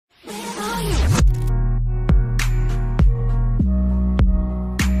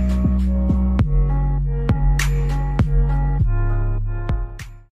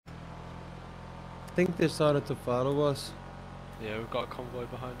think they started to follow us. Yeah, we've got a convoy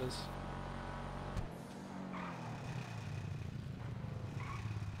behind us.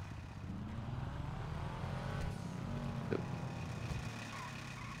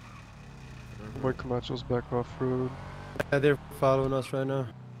 White Camacho's back off road. Yeah, they're following us right now.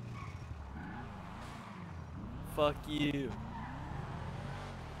 Fuck you.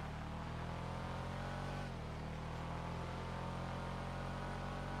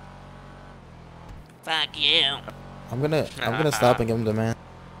 Fuck you. I'm gonna stop and give him the man.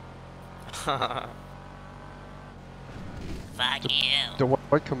 Fuck you. The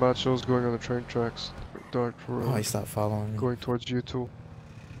white Camacho's going on the train tracks. Dark road. Oh, he stopped following me. Going towards you two.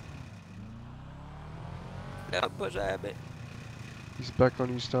 No, push Abbott. He's back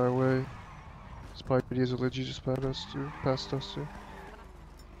on East Highway. Spidey is a legit just past us too.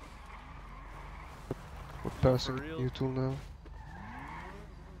 We're passing you two now.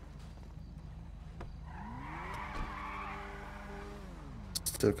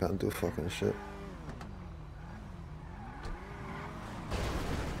 Still can't do fucking shit.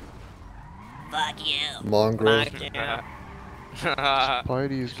 Fuck you. Mongrel.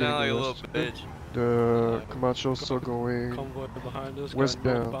 Spidey is Sound like a getting little arrested. bitch. The Camacho's still going Convoy behind us.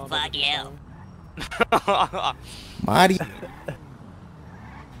 westbound. Fuck you. Marty.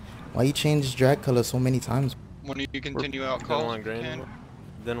 Why you change drag color so many times? When you continue out calls, I'm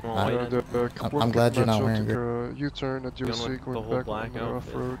glad you're not wearing it. U-turn at UC going back on the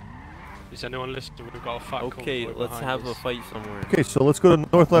off-road. Is anyone listening? We've got a fat Okay, convoy let's behind have a us. fight somewhere. Okay, so let's go to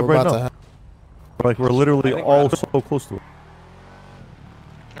North Lab right now. Like we're literally all so close to it.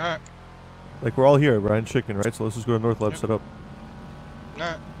 Alright. Like we're all here, Ryan Chicken, right? So let's just go to North Lab, set up.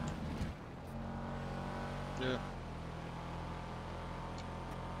 Alright. Yeah.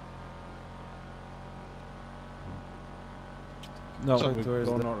 No, So we go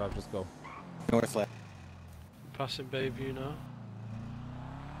North Lab, just go. North Lab. Passing Bayview now.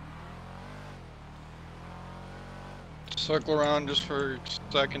 Circle around just for a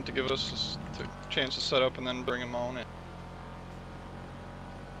second to give us a chance to set up and then bring him on it.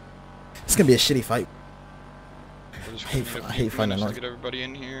 It's gonna be a shitty fight. We're just I hate gonna finding minutes North. to get everybody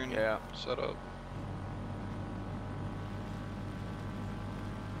in here and set up.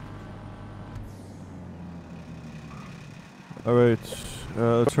 Alright,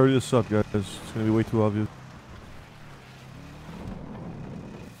 let's hurry this up, guys. It's gonna be way too obvious.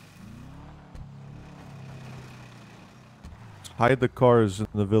 Hide the cars in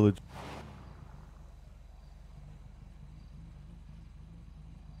the village.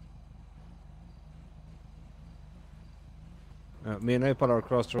 Me and Apple are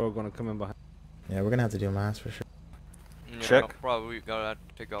across the road, gonna come in behind. Yeah, we're gonna have to do a mass for sure. Yeah, Check. Probably gotta have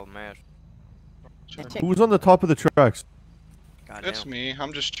to take out the mask. Who's on the top of the tracks? It's me.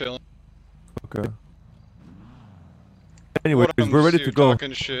 I'm just chilling. Okay. Anyways, What we're ready see to you go.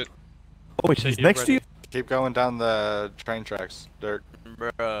 talking shit. Oh wait, he's next to you? Keep going down the train tracks, Dirk.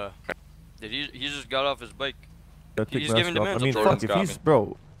 Bruh. He just got off his bike. Yeah, take He's mask giving off. demands. I mean, fuck, if he's,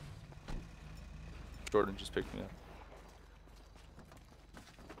 bro. Jordan just picked me up.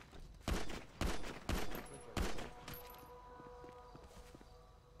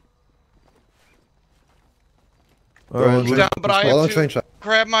 He's down, but I am too.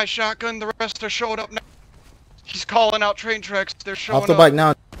 Grab my shotgun. The rest are showing up now. He's calling out train tracks. They're showing up. Off the bike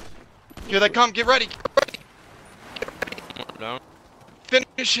now. Here they come. Get ready. Down.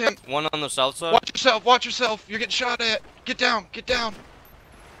 Finish him. One on the south side. Watch yourself. Watch yourself. You're getting shot at. Get down. Get down.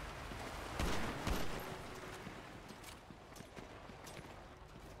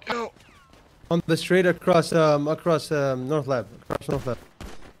 Go. On the street across North Lab. Across North Lab.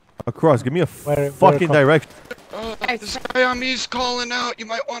 Across, give me a fucking direction. This guy on me is calling out. You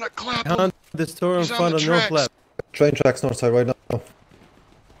might want to clap him. On the store in He's on front the of North tracks. Lab. Train tracks north side right now.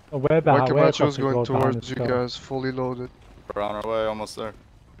 White Camacho's going towards you guys, fully loaded. We're on our way, almost there.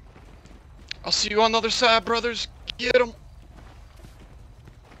 I'll see you on the other side, brothers. Get him.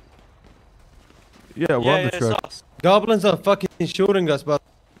 Yeah, we're on the track. Goblins are fucking shooting us, but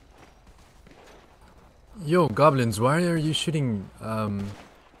Yo, goblins, why are you shooting the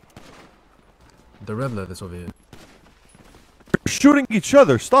rebel that's over here? We're shooting each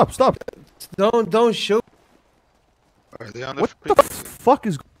other. Stop, stop. Don't shoot. Are they on What the fuck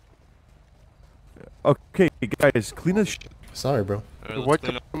is? Okay, guys, clean this. Sorry, bro. The White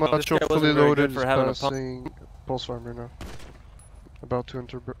Camacho fully loaded is passing Pulse Farm right now. About to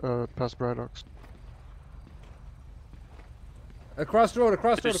enter past Braddock's. Across the road,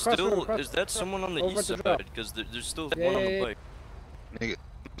 across the road, There's across the road. still, across is that someone on the over east the drop. side? Because there's still Yeah, one on yeah, the yeah. bike. Nigga,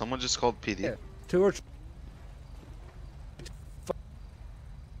 someone just called PD. Yeah. Two or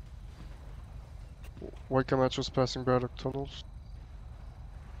White Camacho's passing Braddock tunnels.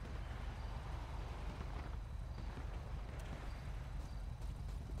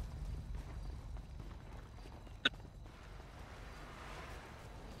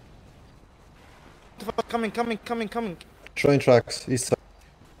 Coming. Train tracks, east side.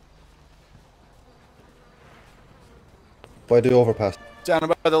 By the overpass.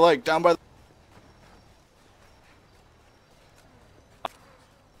 Down by the lake, down by the...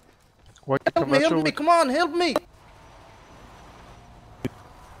 White Help me, Camacho come on, help me!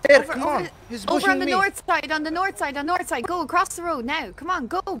 Here, come on. He's Over pushing on the me. on the north side. Go across the road now. Come on,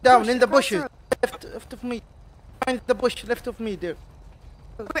 go. Down push in the across bushes. road. Left of me. Find the bush left of me there.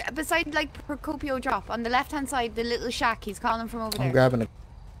 Beside like Procopio drop on the left hand side, the little shack. He's calling from over there. I'm grabbing it.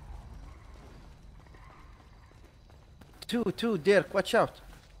 Two, Dirk, watch out.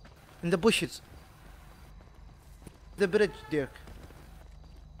 In the bushes. The bridge, Dirk.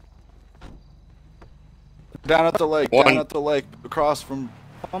 Down at the lake, down at the lake, across from...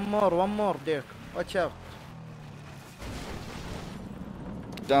 One more, Dirk. Watch out.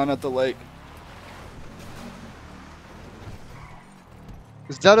 Down at the lake.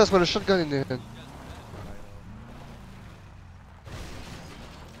 is Dallas with a shotgun in the hand.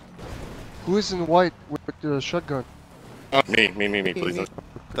 Who is in white with the shotgun? Me, please.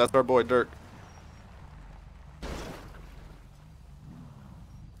 That's our boy Dirk.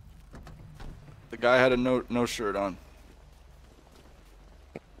 The guy had a no shirt on.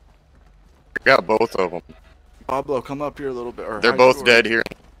 Got both of them. Pablo, come up here a little bit. Or They're both dead here in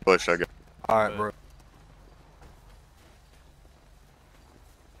the bush, I guess. Alright, bro.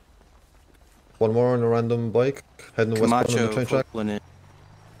 One more on a random bike, heading westbound on the train track.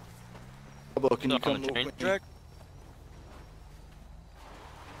 Pablo, can you On come the train with me? track?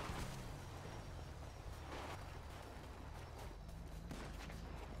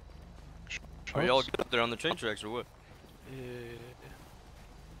 Are y'all good up there on the train tracks or what? Yeah.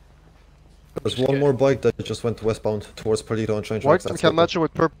 There's one more bike that just went westbound towards Perdido on train White tracks. That's Camacho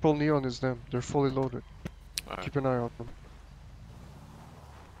with purple neon is them. They're fully loaded. Alright. Keep an eye on them.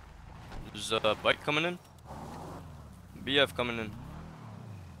 There's a bike coming in. BF coming in.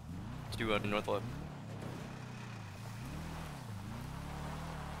 To north left.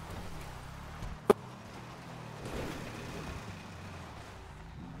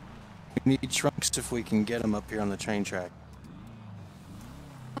 We need trunks if we can get them up here on the train track.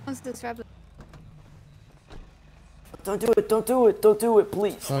 What's this rebel? Don't do it,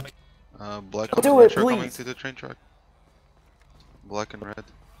 please. Fuck. Black Do it, please. to the train track. Black and red.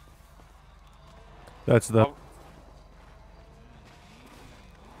 That's the.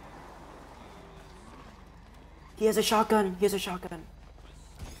 He has a shotgun.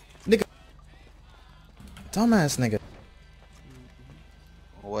 Dumbass nigga.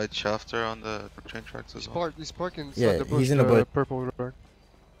 White shafter on the train tracks as well. He's parking inside Yeah, the bush. he's in the bush. Purple drag.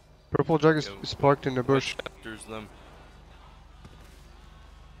 Purple drag is parked in the bush. There's them.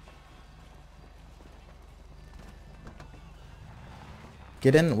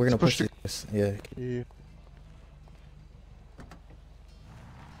 Get in. We're gonna Push push this. Yeah. Yeah.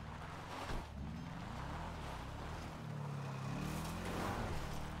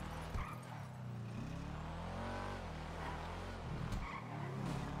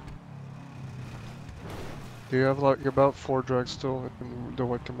 You have like about 4 drags still in the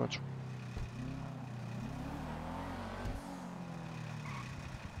White Camacho.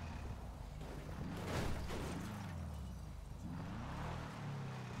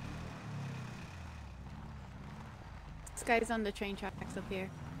 This guy's on the train tracks up here.